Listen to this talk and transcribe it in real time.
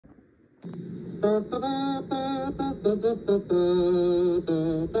Up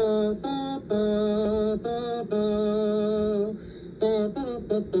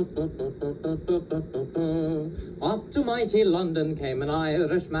to mighty London came an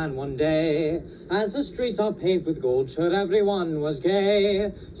Irishman one day. As the streets are paved with gold, sure everyone was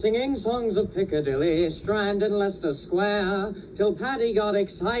gay, singing songs of Piccadilly, Strand and Leicester Square, till Paddy got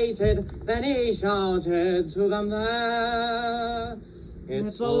excited, then he shouted to them there.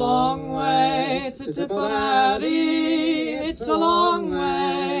 It's a long way to Tipperary, it's a long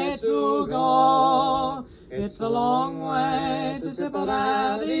way to go. It's a long way to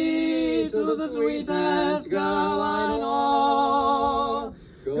Tipperary, to the sweetest girl I know.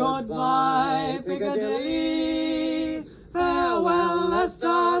 Goodbye, Piccadilly, farewell,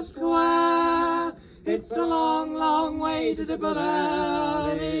 Leicester Square. It's a long, long way to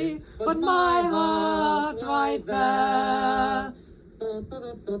Tipperary, but my heart's right there.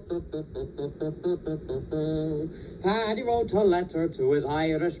 Paddy wrote a letter to his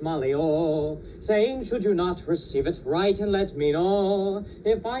Irish Molly-O, saying, should you not receive it, write and let me know.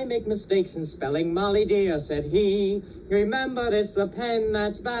 If I make mistakes in spelling, Molly dear, said he, remember it's the pen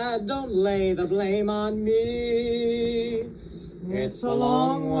that's bad, don't lay the blame on me. It's a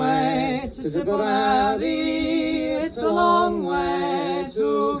long way to Tipperary, it's a long way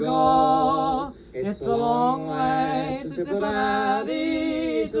to go. It's a long way to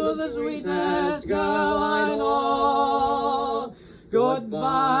Tipperary, to the sweetest girl I know.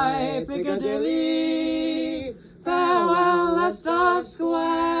 Goodbye, Piccadilly, farewell, Leicester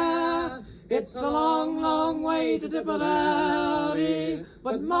Square. It's a long, long way to Tipperary,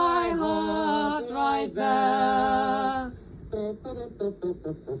 but my heart's right there.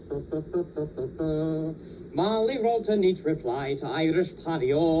 Molly wrote a neat reply to Irish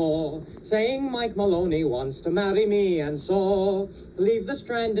Paddy-O, saying Mike Maloney wants to marry me, and so leave the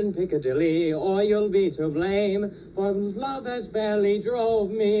Strand in Piccadilly, or you'll be to blame, for love has barely drove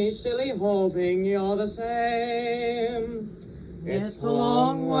me silly, hoping you're the same. It's a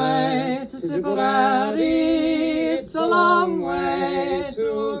long way to Tipperary, it's a long way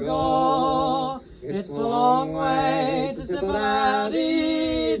to go. It's a long way to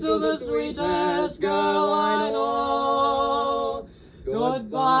Tipperary, to the sweetest girl I know.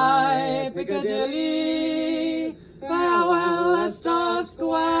 Goodbye, Piccadilly, farewell, Leicester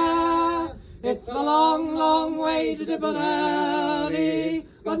Square. It's a long, long way to Tipperary,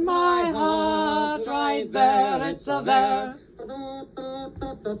 but my heart's right there, it's a there.